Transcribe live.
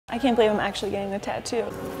I can't believe I'm actually getting a tattoo.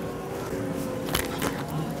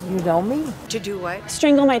 You know me? To do what?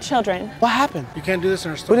 Strangle my children. What happened? You can't do this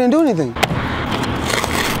in our store. We didn't do anything.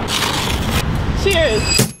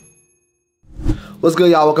 Cheers. What's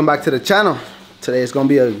good, y'all? Welcome back to the channel. Today is gonna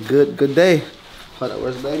be a good day. Hold up,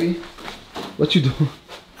 where's baby? What you doing?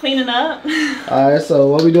 Cleaning up. All right, so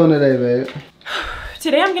what we doing today, babe?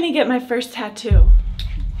 Today I'm gonna get my first tattoo.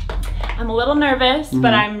 I'm a little nervous,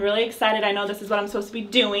 but I'm really excited. I know this is what I'm supposed to be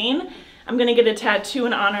doing. I'm gonna get a tattoo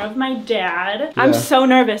in honor of my dad. Yeah. I'm so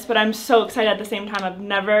nervous, but I'm so excited at the same time. I've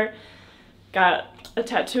never got a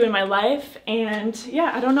tattoo in my life, and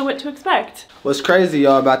yeah, I don't know what to expect. What's crazy,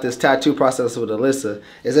 y'all, about this tattoo process with Alyssa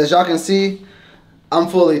is, as y'all can see, I'm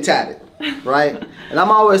fully tatted, right? And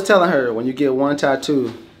I'm always telling her, when you get one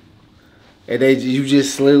tattoo, and you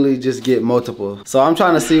just literally just get multiple. So I'm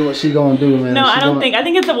trying to see what she gonna do, man. No, I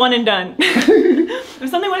think it's a one and done. If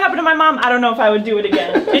something would happen to my mom, I don't know if I would do it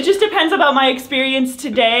again. It just depends about my experience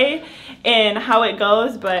today and how it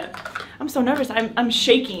goes, but I'm so nervous. I'm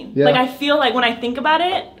shaking. Yeah. Like, I feel like when I think about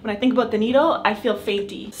it, when I think about the needle, I feel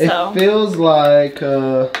fainty. So it feels like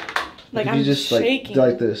I'm just shaking.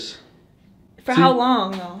 Like this. For how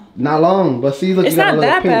long though? Not long, but see, look, it's not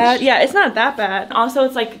that bad. Yeah, it's not that bad. Also,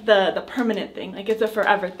 it's like the permanent thing. Like, it's a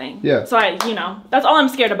forever thing. Yeah. So that's all I'm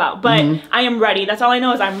scared about. But I am ready. That's all I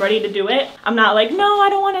know is I'm ready to do it. I'm not like, no, I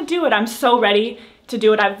don't want to do it. I'm so ready to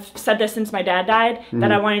do it. I've said this since my dad died,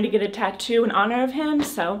 that I wanted to get a tattoo in honor of him.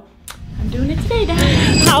 So I'm doing it today,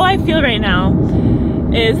 Dad. How I feel right now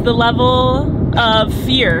is the level of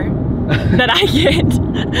fear that I get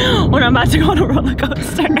when I'm about to go on a roller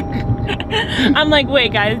coaster. I'm like,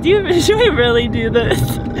 wait, guys, should we really do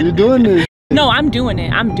this? You're doing this. No, I'm doing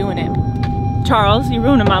it. I'm doing it. Charles, you're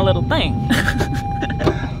ruining my little thing.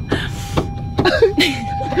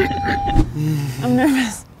 I'm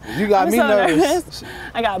nervous. You got me nervous.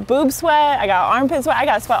 I got boob sweat. I got armpit sweat. I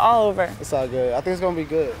got sweat all over. It's all good. I think it's gonna be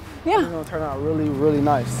good. Yeah. It's gonna turn out really, really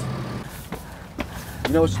nice.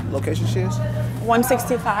 You know which location she is?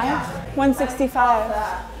 165.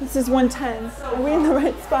 165. This is 110. Are we in the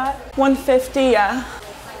right spot? 150, yeah.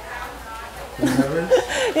 You nervous?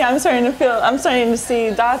 Yeah, I'm starting to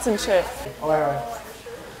see dots and shit. All right.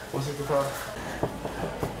 165.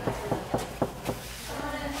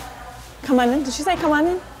 Come on in. Did she say come on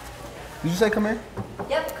in? Did you say come in?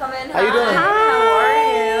 Yep, come in. How you doing? Hi. How are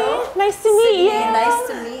you? Nice to meet you. Nice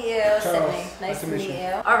to meet you, Charles. Sydney. Nice to meet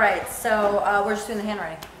you. All right, so we're just doing the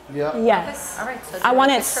handwriting. Yeah. Yes. Okay. All right. So I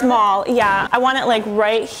want it small. Yeah. I want it like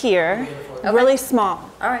right here. Okay. Really small.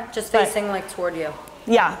 All right. Just facing like toward you.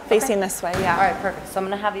 Yeah, facing this way. Yeah. All right. Perfect. So I'm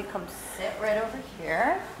gonna have you come sit right over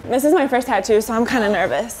here. This is my first tattoo, so I'm kind of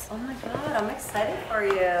nervous. Oh my God, I'm excited for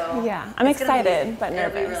you. Yeah, I'm excited but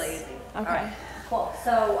nervous. It'll be really easy. Okay. All right. Cool.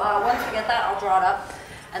 So once we get that, I'll draw it up,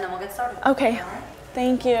 and then we'll get started. Okay. All right.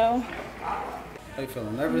 Thank you. How you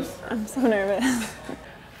feeling? Nervous? I'm so nervous.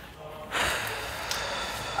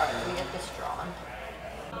 All right, let me get this drawn.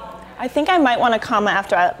 I think I might want to comma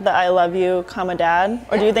after the I love you, comma dad.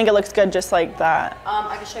 Or do you think it looks good just like that?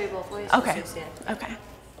 I can show you both ways. Okay. So you'll see it. Okay.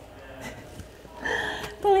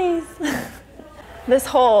 Please. This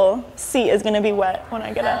whole seat is gonna be wet when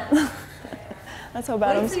I get up. That's how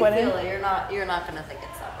bad I'm sweating. Feel it. You're not gonna think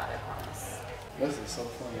it's that bad, I promise. This is so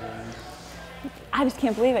funny, man. I just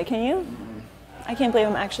can't believe it. Can you? I can't believe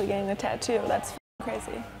I'm actually getting a tattoo. That's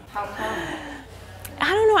crazy. How come? I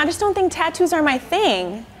don't know. I just don't think tattoos are my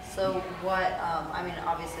thing. So what? I mean,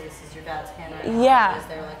 obviously this is your dad's handwriting. Yeah. Is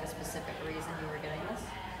there like a specific reason you were getting this?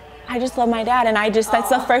 I just love my dad, and that's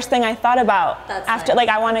the first thing I thought about. That's after, nice. like,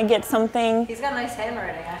 I want to get something. He's got nice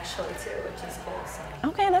handwriting actually too, which is cool. So.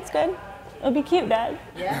 Okay, that's good. It'll be cute, Dad.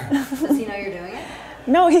 Yeah. Does he know you're doing it?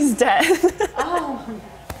 No, he's dead. Oh.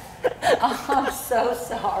 Oh, I'm so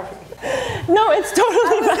sorry. No, it's totally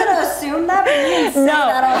I was gonna assume that, but you didn't say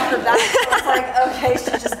that off the bat. I was like, okay,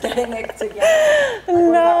 she's just getting it together.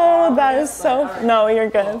 Like, no, that is so. Right. No, you're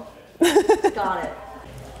good. Cool. Got it.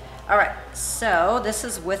 All right. So this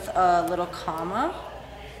is with a little comma,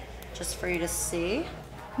 just for you to see.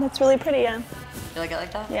 That's really pretty, yeah. You like it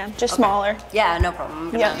like that? Yeah, just smaller. Yeah, no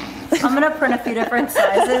problem. I'm gonna print a few different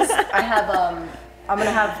sizes. I'm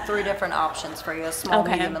gonna have 3 different options for you: small,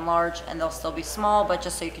 medium, and large, and they'll still be small, but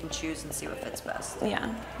just so you can choose and see what fits best.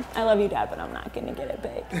 Yeah, I love you, Dad, but I'm not gonna get it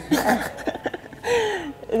big.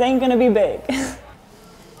 It ain't gonna be big.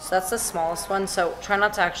 So that's the smallest one. So try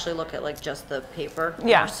not to actually look at like just the paper.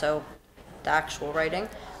 Yeah. So the actual writing.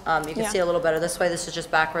 You can see a little better this way. This is just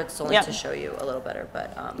backwards, only to show you a little better.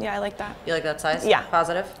 But yeah, I like that. You like that size? Yeah.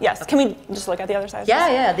 Positive? Yes. Okay. Can we just look at the other size? Yeah,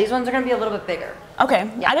 yeah. These ones are going to be a little bit bigger. Okay.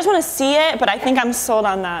 Yeah. I just want to see it, but I think I'm sold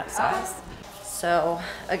on that size. So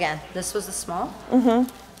again, this was the small. Mm-hmm.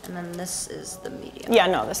 And then this is the medium. Yeah,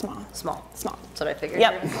 no, the small. Small. Small. That's what I figured.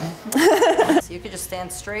 Yep. So you could just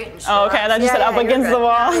stand straight and oh, okay, and then just sit up against the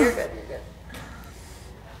wall. No, you're good, you're good.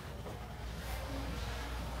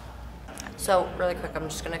 So really quick, I'm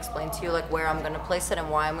just gonna explain to you like where I'm gonna place it and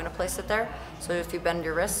why I'm gonna place it there. So if you bend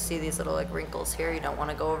your wrist, see these little like wrinkles here, you don't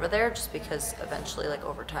wanna go over there just because eventually like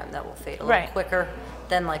over time that will fade a little quicker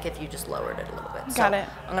than like if you just lowered it a little bit. Got it.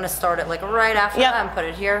 I'm gonna start it like right after that and put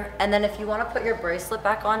it here. And then if you wanna put your bracelet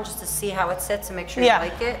back on just to see how it sits and make sure you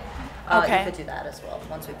like it, you could do that as well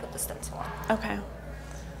once we put the stencil on. Okay.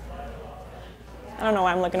 I don't know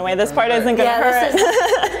why I'm looking away. This part isn't gonna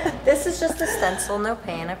hurt. This is just a stencil, no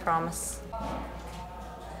pain, I promise.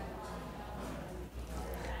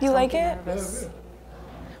 You like it?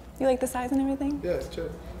 You like the size and everything? Yeah, it's chill.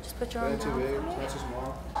 Just put your arm down. Too big, not too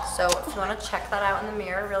small. So if you want to check that out in the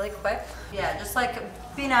mirror really quick, yeah, just like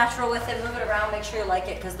be natural with it, move it around, make sure you like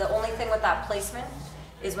it, because the only thing with that placement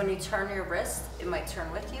is when you turn your wrist, it might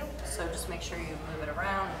turn with you. So just make sure you move it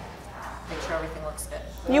around, make sure everything looks good.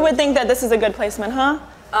 You would think that this is a good placement, huh?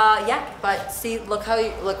 Yeah, but see, look how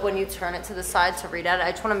you look when you turn it to the side to read at it.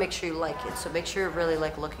 I just want to make sure you like it. So make sure you're really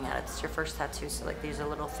like looking at it. It's your first tattoo, so like these are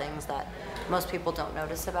little things that most people don't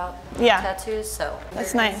notice about tattoos. So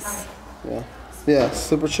that's nice. Yeah, yeah,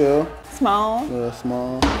 super chill. Small. Yeah,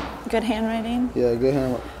 small. Good handwriting. Yeah, good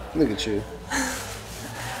handwriting. Look at you.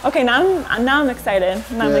 Okay, now I'm excited.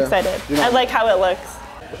 Now I'm excited. I like how it looks.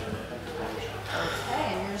 Okay,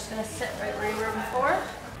 and you're just gonna sit right where you were before.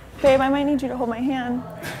 Babe, I might need you to hold my hand.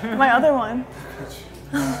 My other one.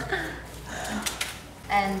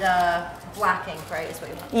 And black ink, right, is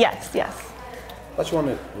what you want? Yes, yes. I thought you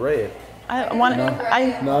wanted red.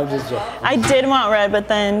 No, I'm just joking. I did want red, but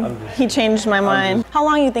then he changed my mind. How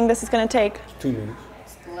long do you think this is gonna take? 2 minutes.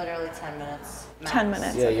 It's literally 10 minutes. Max. 10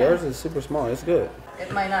 minutes. Yeah, yours is super small. It's good.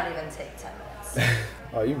 It might not even take 10 minutes.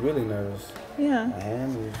 Oh, you really nervous? Yeah. My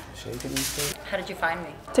hand is shaking and stuff. How did you find me?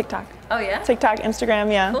 TikTok. Oh yeah? TikTok,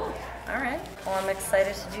 Instagram, yeah. Cool. All right. Well, I'm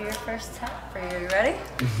excited to do your first tap for you. You ready?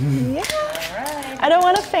 Yeah. All right. I don't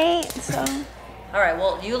want to faint, so. All right.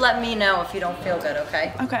 Well, you let me know if you don't feel good,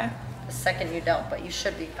 okay? Okay. The second you don't, but you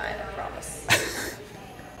should be fine, I promise.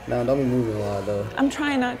 No, don't be moving a lot though. I'm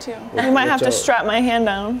trying not to. You might have to strap my hand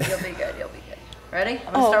down. You'll be good. You'll be good. Ready?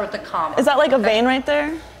 I'm gonna start with the comma. Is that like a vein right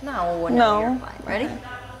there? No. No. You're fine. Ready?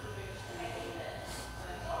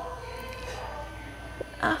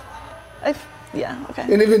 Yeah, okay.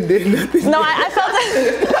 It even did nothing. No, I felt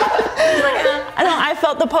it. I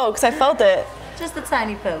felt the pokes. I felt it. Just a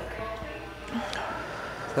tiny poke.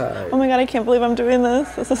 Right. Oh my god, I can't believe I'm doing this.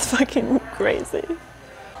 This is fucking crazy.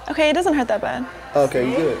 Okay, it doesn't hurt that bad. Okay,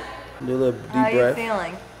 you good. Do a little deep breath. How are you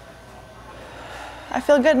feeling? I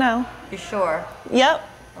feel good now. You sure? Yep.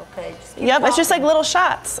 Okay. Just keep Yep, talking. it's just like little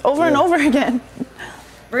shots over and over again.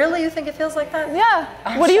 Really? You think it feels like that?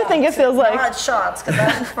 Yeah. What do you think it feels like? Not shots, because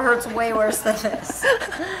that hurts way worse than this.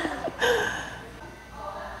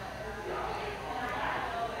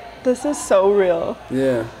 This is so real.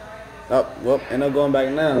 Yeah. Oh, well, ain't no going back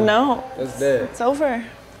now. No. That's dead. It's over.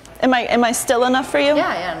 Am I still enough for you?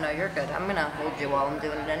 Yeah, no, you're good. I'm gonna hold you while I'm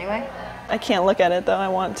doing it anyway. I can't look at it though. I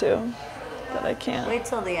want to, but I can't. Wait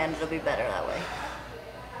till the end. It'll be better that way.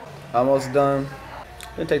 Almost done.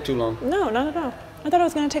 Didn't take too long. No, not at all. I thought it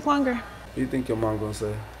was gonna take longer. What do you think your mom gonna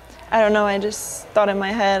say? I don't know. I just thought in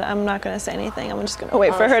my head, I'm not gonna say anything. I'm just gonna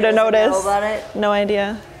wait for her to She doesn't notice. know about it? No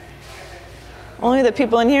idea. Only the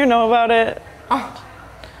people in here know about it. Oh,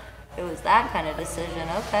 it was that kind of decision.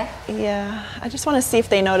 Okay. Yeah, I just want to see if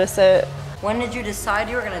they notice it. When did you decide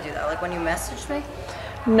you were gonna do that? Like when you messaged me?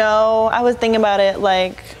 No, I was thinking about it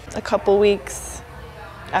like a couple weeks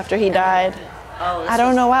after he died. Oh, I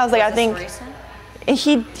don't know why. I was like, I think recent?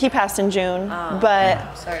 he passed in June, but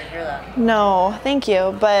I'm sorry to hear that. no, thank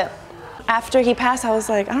you. But after he passed, I was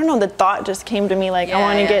like, I don't know. The thought just came to me, like I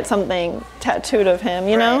want to get something tattooed of him.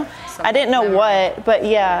 You know? I didn't know what, but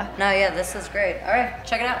yeah. No, yeah, this is great. All right,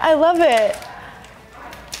 check it out. I love it.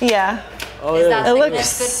 Yeah. Oh yeah. It looks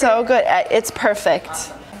so good. It's perfect.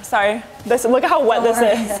 Awesome. Sorry. Look at how wet this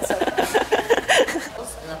is. That's okay.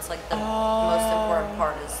 And that's like the most important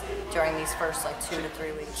part is during these first like 2 to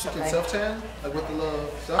 3 weeks. You can Okay? self-tan? Like with the little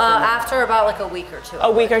stuff? After about like a week or two. A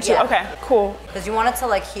week or two. Yeah. Okay. Cool. Because you want it to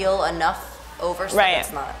like heal enough over so that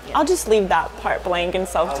it's not. You know, I'll just leave that part blank and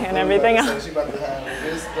self-tan everything else. She about to have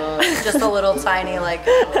this done. just a little tiny like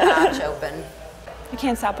little patch open. I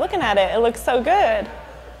can't stop looking at it. It looks so good.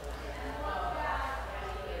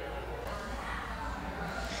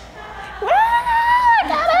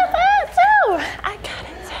 I got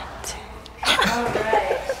a tattoo. All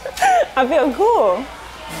right. I feel cool.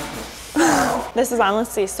 This is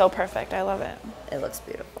honestly so perfect. I love it. It looks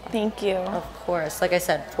beautiful. Thank you. Of course. Like I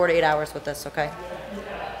said, 4 to 8 hours with this, okay?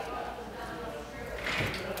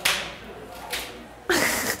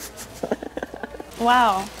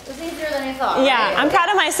 Wow. It was easier than I thought. Yeah, right? I'm proud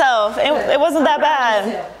of myself. It wasn't that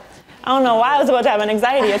bad. I don't know why I was about to have an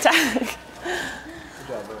anxiety attack.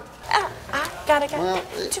 I got it.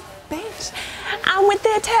 Tattoo, bitch. I'm with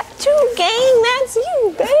the tattoo gang. That's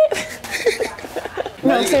you, babe.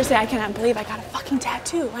 No, seriously, I cannot believe I got a fucking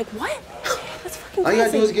tattoo. Like, what? That's fucking crazy. All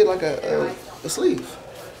you gotta do is get like a sleeve.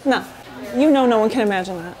 No. You know no one can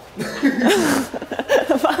imagine that.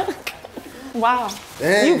 Fuck. Wow.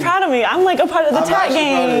 Dang. You proud of me. I'm like a part of the tat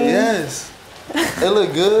gang. Yes. It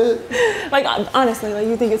look good. Like, honestly, like,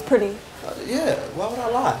 you think it's pretty. Yeah, why would I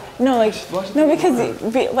lie? No, like, no, because,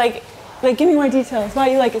 like, give me more details. Why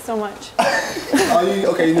do you like it so much?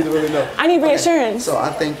 Okay, you need to really know. I need reassurance. So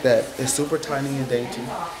I think that it's super tiny and dainty.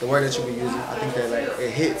 The word that you'll be using, I think that like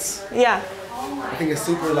it hits. Yeah. I think it's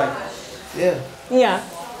super like, yeah. Yeah.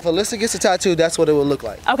 If Alyssa gets a tattoo, that's what it will look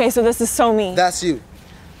like. Okay, so this is so me. That's you.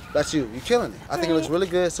 That's you. You're killing it. I think it looks really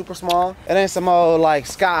good, super small. It ain't some old like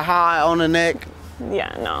sky high on the neck.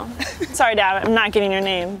 Yeah, no. Sorry, Dad, I'm not getting your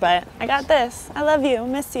name, but I got this. I love you,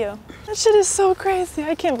 miss you. That shit is so crazy.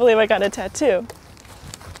 I can't believe I got a tattoo.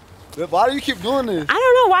 Why do you keep doing this? I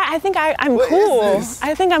don't know why. I think I'm cool.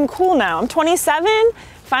 I think I'm cool now. I'm 27,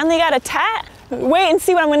 finally got a tat. Wait and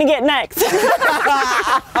see what I'm gonna get next.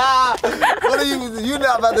 What are you're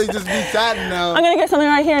not about to just be tatting now. I'm gonna get something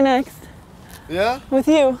right here next. Yeah? With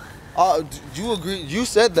you. Do you agree? You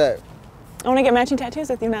said that. I want to get matching tattoos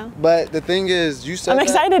with you now. But the thing is, you said I'm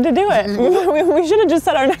excited to do it. we should have just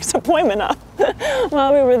set our next appointment up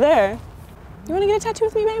while we were there. You want to get a tattoo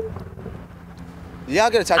with me, babe? Yeah, I'll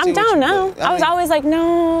get a tattoo. I'm down now. I was always like,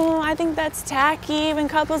 no, I think that's tacky when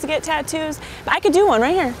couples get tattoos. But I could do one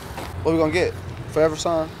right here. What are we gonna get? Forever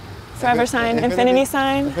sign? Forever sign, infinity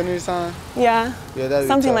sign. Infinity sign? Yeah. Yeah, that'd be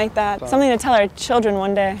something tough. like that. Something to tell our children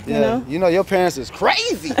one day, Yeah. you know? You know, your parents is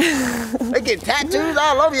crazy. They get tattoos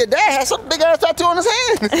all over. Your dad has some big ass tattoo on his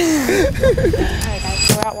hand. Alright guys,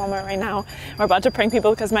 we're at Walmart right now. We're about to prank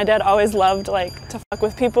people because my dad always loved like to fuck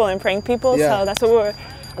with people and prank people. Yeah. So that's what we're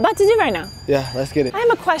about to do right now. Yeah, let's get it. I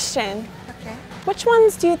have a question. Okay. Which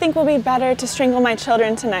ones do you think will be better to strangle my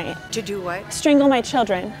children tonight? To do what? Strangle my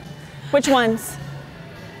children. Which ones?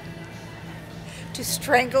 To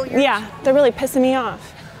strangle you? Yeah, they're really pissing me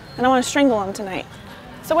off. And I want to strangle them tonight.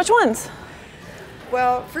 So which ones?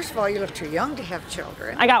 Well, first of all, you look too young to have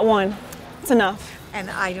children. I got one. It's enough. And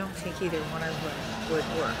I don't think either one of them would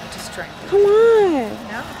work to strangle. Come on.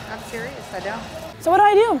 No, I'm serious, I don't. So what do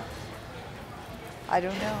I do? I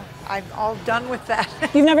don't know. I'm all done with that.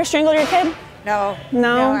 You've never strangled your kid? No.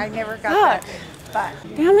 No? No, I never got that. But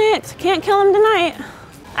Damn it. Can't kill him tonight.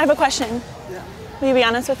 I have a question. Yeah. Will you be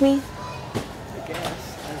honest with me? I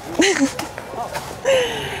guess.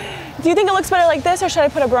 Do you think it looks better like this or should I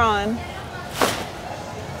put a bra on?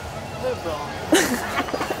 Put a bra on.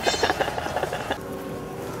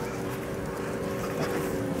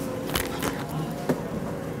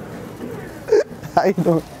 How you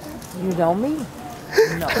doing? You know me?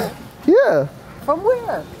 No. Yeah. From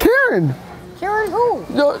where? Karen. Karen who?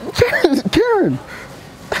 Yo, Karen.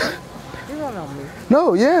 You don't know me.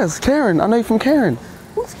 No, yes, Karen. I know you from Karen.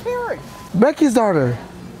 Who's Karen? Becky's daughter.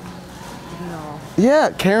 No.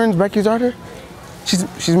 Yeah, Karen's Becky's daughter.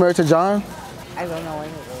 She's married to John. I don't know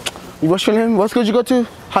anything. What's your name? What school did you go to?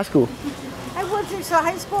 High school. I went to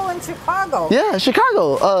high school in Chicago. Yeah,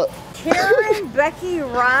 Chicago. Karen, Becky,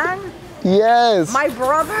 Ron, Yes. my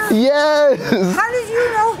brother? Yes. How did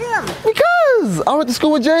you know him? Because I went to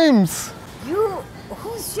school with James.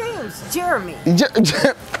 Who's James? Jeremy.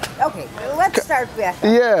 Okay, let's start back.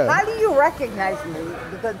 Yeah. How do you recognize me?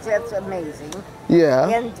 Because that's amazing. Yeah.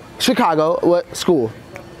 And Chicago. What school?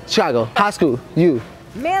 Chicago. High school. You.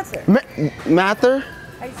 Mather. Mather.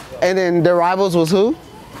 High school. And then their rivals was who?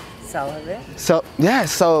 Sullivan. So yeah.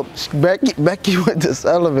 So Becky went to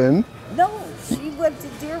Sullivan. No, she went to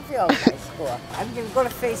Deerfield High School. I'm gonna go to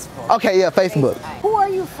Facebook. Okay. Yeah. Facebook. Who are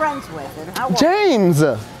you friends with and how old? James.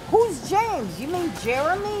 Who's James? You mean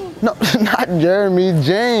Jeremy? No, not Jeremy.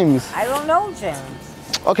 James. I don't know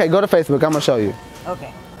James. Okay. Go to Facebook. I'm gonna show you.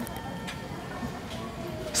 Okay.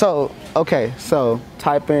 So, okay, so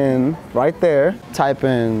type in right there, type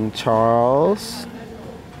in Charles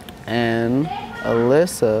and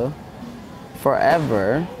Alyssa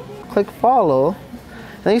forever, click follow,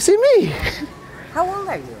 and you see me. How old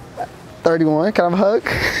are you? 31, can I have a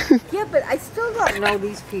hug? Yeah, but I still don't know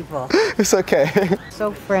these people. It's okay.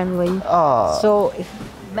 So friendly. Aw. So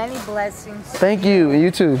many blessings. Thank you, and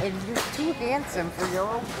you too. And you too. too handsome for your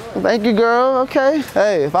own good. Thank you, girl. Okay.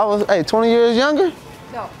 Hey, if I was 20 years younger.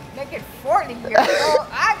 No, make it 40 years old.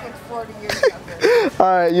 I was 40 years younger. All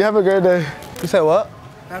right, you have a great day. You said what?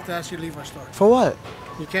 I have to ask you to leave our store. For what?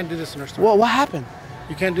 You can't do this in our store. What happened?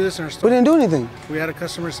 You can't do this in our store. We didn't do anything. We had a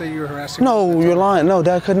customer say you were harassing. No, you're lying. No,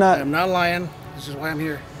 Dad could not. I'm not lying. This is why I'm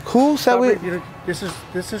here. Who said we? This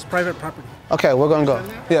is private property. Okay, we're gonna go.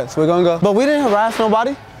 Yes, we're gonna go. But we didn't harass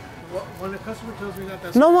nobody. When the customer tells me that,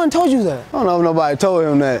 that's no one told you that. I don't know if nobody told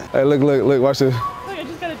him that. Hey, look, watch this. Look, I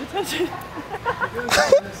just got a detention.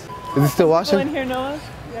 Is he still watching? In here, Noah.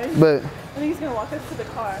 Yeah, but I think he's gonna walk us to the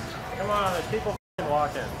car. Come on, there's people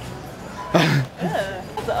walking.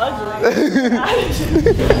 It's ugly.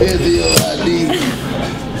 Here's your ID.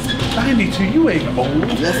 92, you ain't old.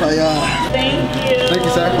 That's how y'all. Thank you. Thank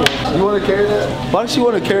you, Sacco. You want to carry that? Why does she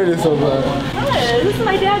want to carry this so bad? This is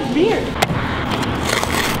my dad's beer.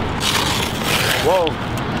 Whoa.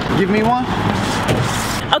 Give me one.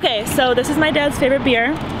 Okay, so this is my dad's favorite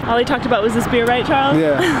beer. All he talked about was this beer, right, Charles?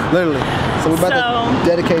 Yeah, literally. So we're about to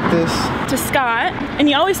dedicate this to Scott, and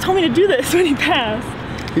he always told me to do this when he passed.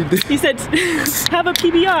 He did. He said, have a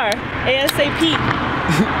PBR, ASAP.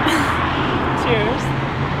 Cheers.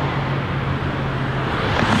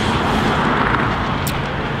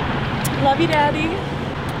 Love you, Daddy.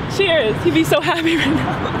 Cheers. He'd be so happy right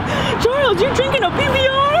now. Charles, you drinking a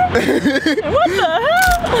PBR? What the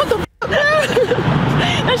hell? What the f?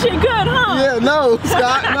 That shit good, huh? Yeah, no,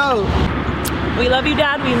 Scott, no. We love you,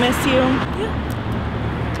 Dad. We miss you. Yeah.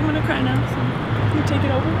 I'm gonna cry now, so you take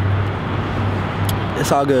it over.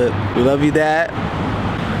 It's all good. We love you, Dad.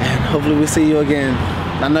 And hopefully we'll see you again.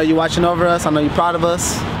 I know you're watching over us. I know you're proud of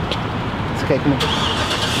us. It's okay, come on.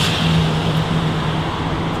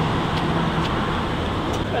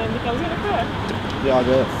 I didn't think I was gonna cry. You're all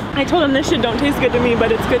good. I told him this shit don't taste good to me,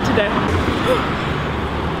 but it's good today.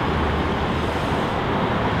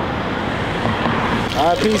 All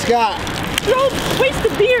right, peace, Scott. Don't waste the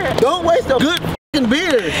beer. Don't waste a good f***ing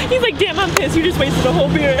beer. He's like, damn, I'm pissed. You just wasted a whole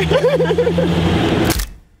beer.